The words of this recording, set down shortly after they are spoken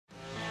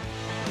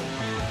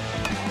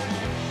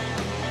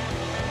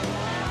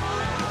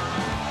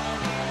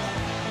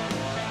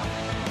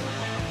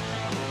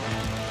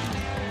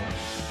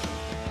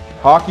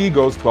Hockey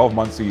goes 12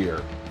 months a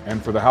year,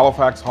 and for the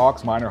Halifax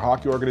Hawks minor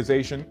hockey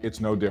organization, it's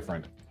no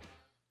different.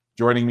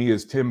 Joining me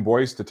is Tim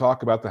Boyce to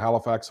talk about the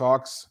Halifax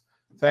Hawks.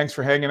 Thanks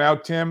for hanging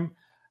out, Tim.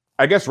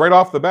 I guess right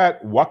off the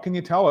bat, what can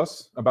you tell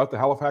us about the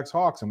Halifax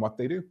Hawks and what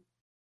they do?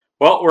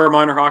 Well, we're a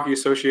minor hockey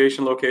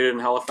association located in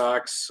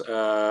Halifax.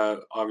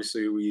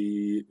 Obviously,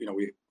 we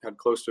had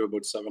close to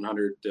about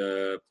 700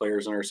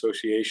 players in our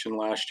association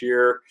last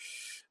year.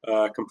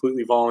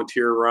 Completely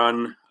volunteer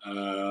run,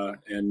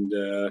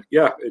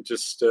 it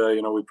just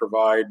we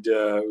provide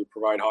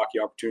hockey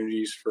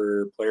opportunities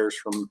for players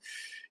from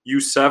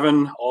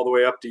U7 all the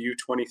way up to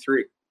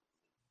U23.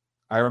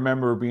 I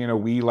remember being a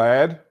wee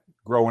lad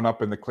growing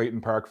up in the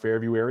Clayton Park,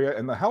 Fairview area,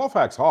 and the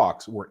Halifax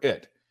Hawks were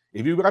it.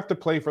 If you got to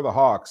play for the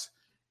Hawks,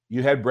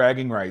 you had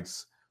bragging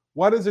rights.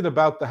 What is it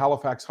about the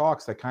Halifax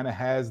Hawks that kind of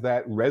has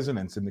that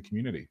resonance in the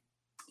community?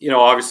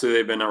 Obviously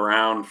they've been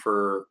around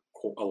for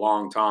a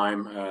long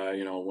time.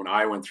 When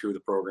I went through the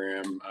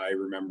program, I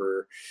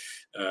remember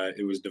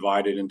it was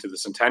divided into the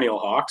Centennial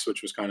Hawks,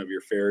 which was kind of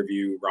your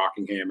Fairview,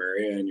 Rockingham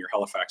area, and your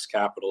Halifax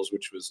Capitals,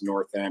 which was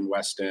North End,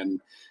 West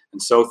End,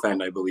 and South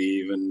End, I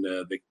believe. And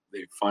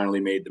they finally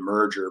made the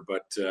merger.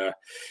 But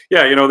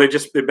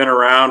they've been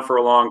around for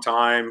a long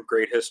time.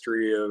 Great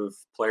history of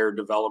player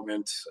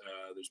development.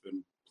 There's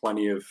been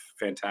plenty of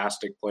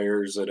fantastic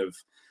players that have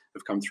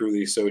come through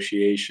the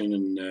association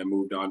and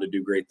moved on to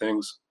do great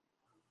things.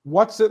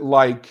 What's it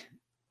like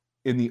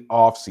in the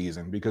off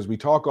season? Because we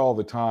talk all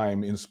the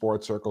time in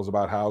sports circles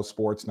about how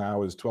sports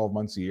now is 12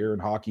 months a year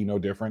and hockey no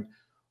different.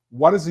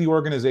 What is the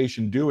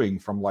organization doing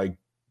from like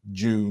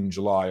June,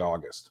 July,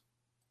 August?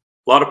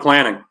 A lot of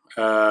planning.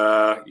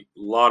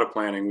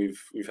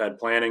 We've had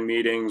planning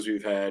meetings.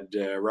 We've had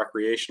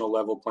recreational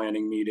level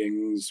planning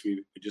meetings.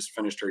 We just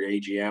finished our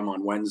AGM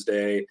on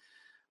Wednesday.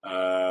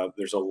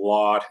 There's a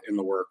lot in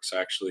the works,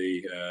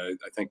 actually. I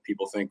think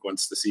people think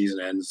once the season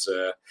ends,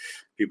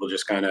 people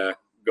just kind of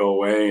go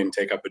away and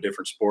take up a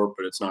different sport,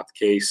 but it's not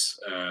the case.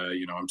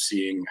 I'm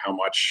seeing how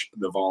much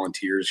the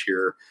volunteers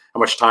here, how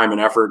much time and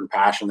effort and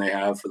passion they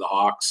have for the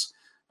Hawks.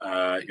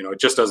 It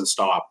just doesn't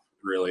stop,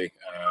 really.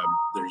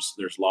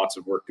 There's lots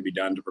of work to be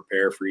done to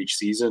prepare for each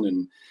season,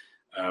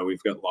 and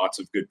we've got lots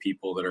of good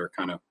people that are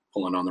kind of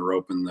pulling on the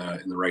rope in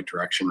the right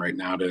direction right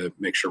now to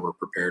make sure we're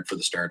prepared for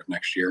the start of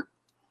next year.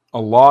 A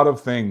lot of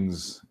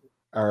things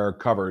are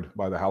covered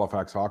by the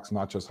Halifax Hawks,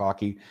 not just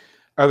hockey.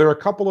 Are there a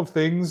couple of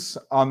things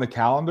on the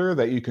calendar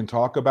that you can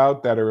talk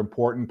about that are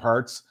important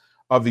parts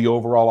of the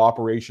overall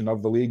operation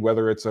of the league,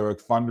 whether it's a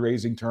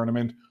fundraising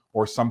tournament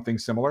or something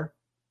similar?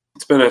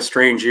 It's been a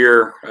strange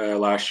year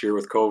last year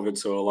with COVID,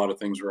 so a lot of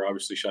things were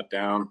obviously shut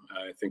down.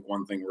 I think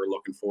one thing we're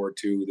looking forward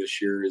to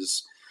this year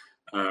is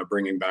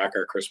bringing back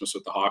our Christmas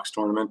with the Hawks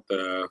tournament.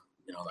 I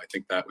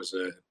think that was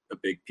a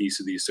big piece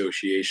of the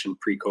association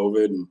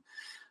pre-COVID, and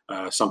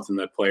something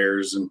that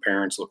players and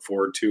parents look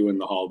forward to in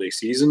the holiday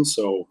season.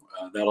 So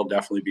that'll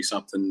definitely be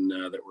something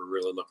that we're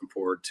really looking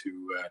forward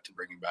to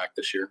bringing back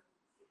this year.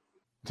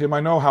 Tim, I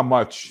know how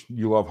much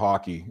you love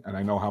hockey, and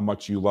I know how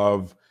much you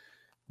love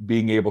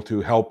being able to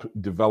help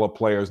develop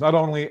players, not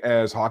only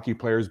as hockey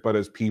players, but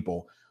as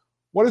people.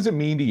 What does it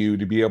mean to you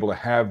to be able to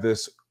have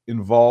this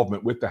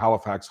involvement with the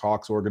Halifax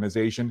Hawks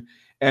organization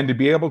and to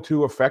be able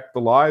to affect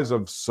the lives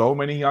of so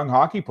many young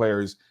hockey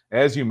players,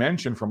 as you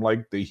mentioned, from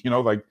like the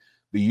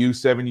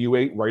U7,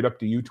 U8, right up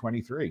to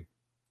U23?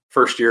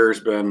 First year has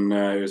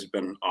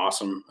been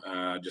awesome.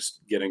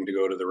 Just getting to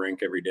go to the rink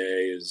every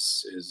day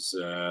is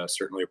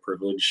certainly a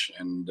privilege,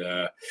 and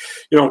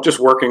just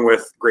working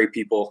with great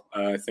people.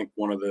 I think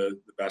one of the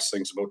best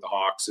things about the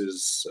Hawks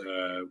is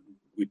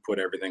we put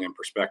everything in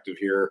perspective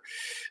here.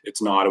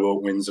 It's not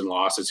about wins and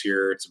losses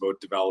here. It's about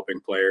developing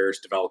players,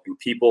 developing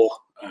people.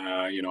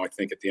 I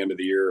think at the end of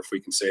the year, if we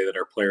can say that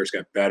our players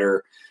got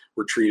better,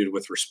 were treated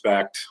with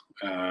respect,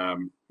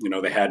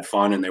 they had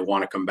fun and they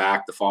want to come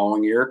back the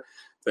following year,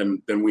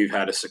 then we've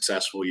had a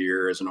successful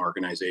year as an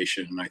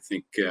organization. And I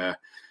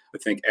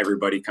think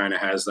everybody kind of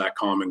has that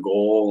common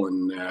goal,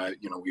 and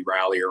we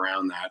rally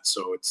around that.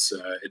 So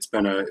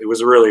it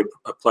was really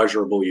a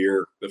pleasurable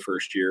year, the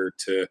first year,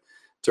 to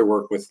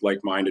work with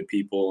like-minded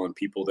people and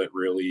people that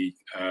really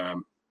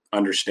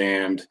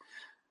understand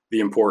the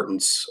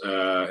importance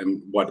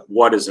and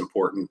what is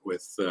important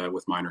with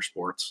minor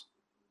sports.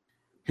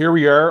 Here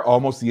we are,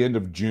 almost the end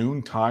of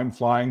June, time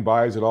flying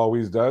by as it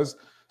always does.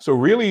 So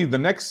really the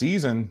next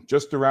season,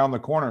 just around the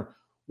corner.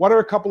 What are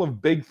a couple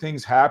of big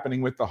things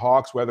happening with the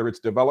Hawks, whether it's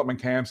development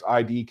camps,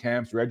 ID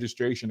camps,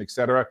 registration, et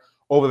cetera,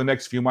 over the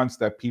next few months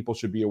that people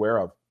should be aware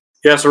of?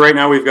 Yeah, so right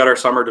now we've got our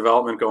summer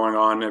development going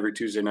on every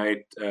Tuesday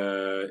night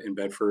in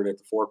Bedford at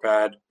the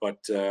 4Pad. But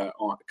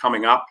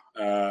coming up,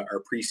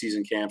 our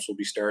preseason camps will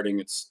be starting.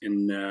 It's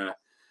in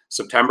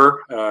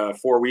September,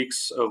 4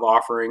 weeks of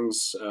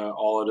offerings,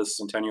 all at a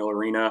Centennial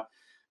Arena.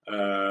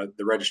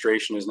 The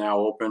registration is now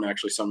open.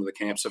 Actually, some of the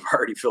camps have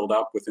already filled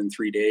up within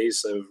 3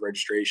 days of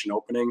registration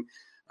opening.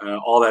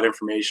 All that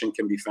information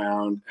can be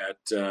found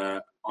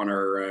on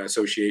our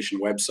association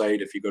website.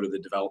 If you go to the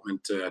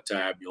development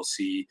tab, you'll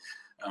see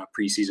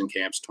preseason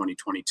camps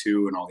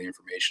 2022, and all the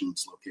information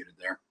is located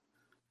there.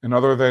 And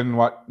other than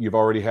what you've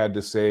already had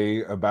to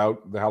say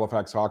about the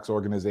Halifax Hawks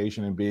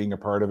organization and being a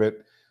part of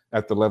it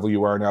at the level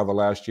you are now the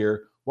last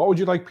year, what would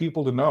you like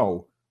people to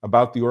know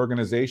about the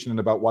organization and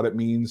about what it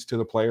means to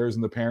the players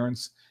and the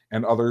parents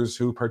and others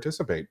who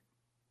participate?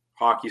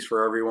 Hockey's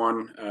for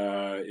everyone.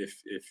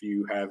 If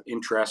you have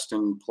interest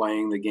in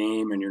playing the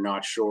game and you're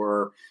not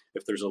sure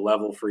if there's a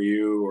level for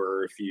you,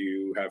 or if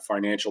you have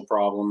financial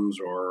problems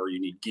or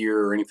you need gear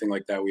or anything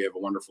like that, we have a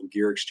wonderful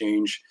gear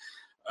exchange.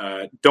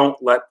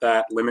 Don't let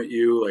that limit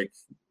you. Like,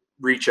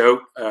 reach out.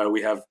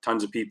 We have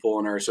tons of people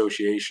in our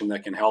association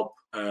that can help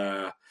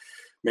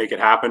make it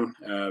happen.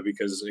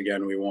 Because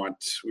again, we want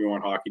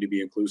hockey to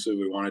be inclusive.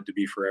 We want it to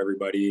be for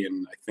everybody.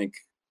 And I think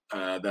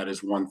that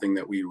is one thing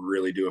that we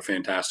really do a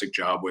fantastic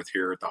job with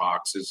here at the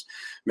Hawks, is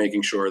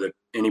making sure that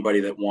anybody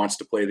that wants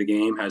to play the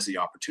game has the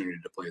opportunity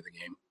to play the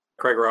game.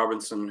 Craig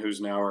Robinson,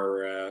 who's now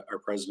our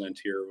president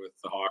here with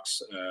the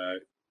Hawks,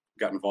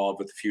 got involved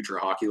with the Future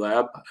Hockey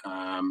Lab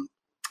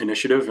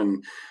initiative,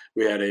 and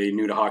we had a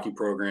new to hockey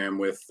program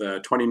with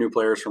 20 new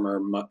players from our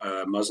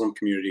Muslim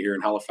community here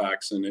in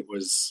Halifax, and it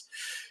was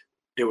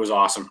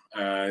awesome.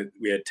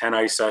 We had 10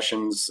 ice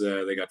sessions.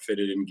 They got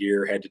fitted in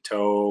gear head to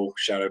toe.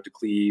 Shout out to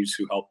Cleves,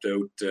 who helped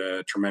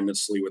out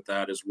tremendously with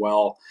that as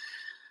well.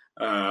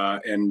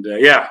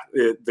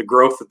 The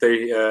growth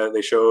that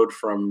they showed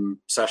from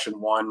session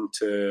 1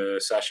 to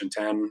session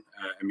 10.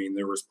 I mean,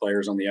 there was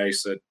players on the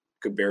ice that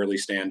could barely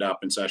stand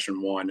up in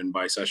session 1, and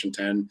by session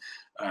 10,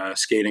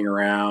 skating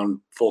around,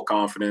 full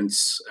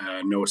confidence,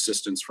 no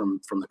assistance from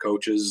the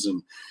coaches.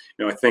 And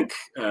I think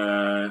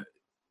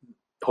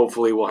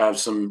hopefully we'll have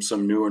some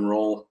new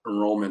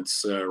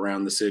enrollments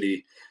around the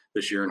city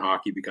this year in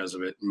hockey because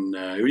of it. And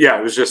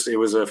it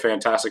was a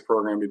fantastic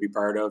program to be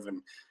part of.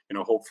 And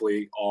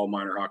hopefully all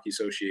minor hockey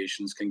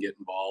associations can get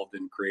involved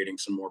in creating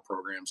some more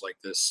programs like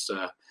this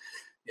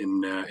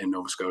in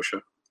Nova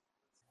Scotia.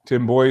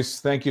 Tim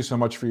Boyce, thank you so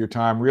much for your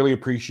time. Really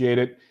appreciate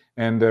it,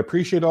 and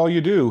appreciate all you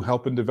do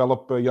helping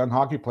develop young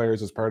hockey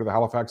players as part of the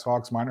Halifax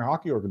Hawks minor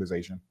hockey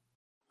organization.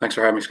 Thanks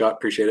for having me, Scott.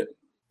 Appreciate it.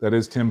 That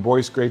is Tim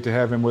Boyce. Great to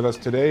have him with us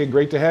today, and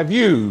great to have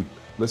you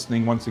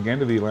listening once again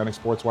to the Atlantic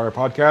Sports Wire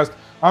podcast.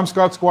 I'm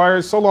Scott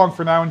Squires. So long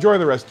for now. Enjoy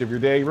the rest of your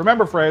day.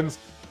 Remember, friends,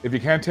 if you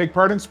can't take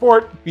part in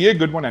sport, be a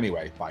good one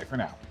anyway. Bye for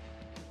now.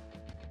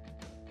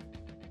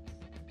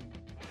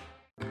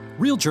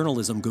 Real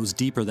journalism goes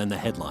deeper than the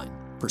headline.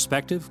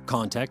 Perspective,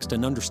 context,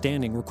 and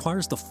understanding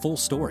requires the full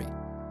story.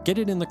 Get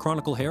it in the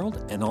Chronicle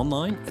Herald and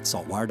online at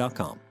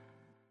saltwire.com.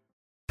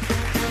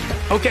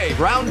 Okay,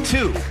 round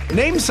 2.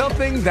 Name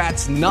something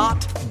that's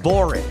not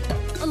boring.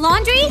 A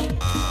laundry?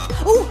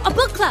 Ooh, a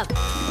book club.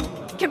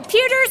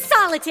 Computer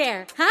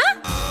solitaire,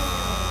 huh?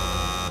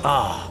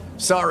 Ah,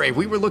 sorry,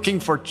 we were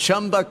looking for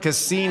Chumba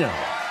Casino.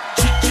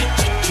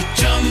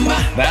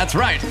 That's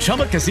right,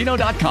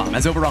 ChumbaCasino.com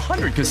has over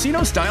 100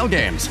 casino-style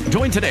games.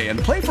 Join today and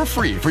play for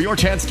free for your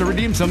chance to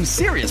redeem some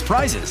serious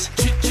prizes.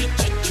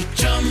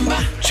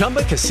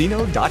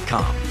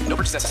 ChumbaCasino.com. No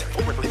purchase necessary.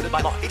 Void where prohibited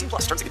by law. 18+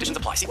 terms and conditions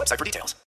apply. See website for details.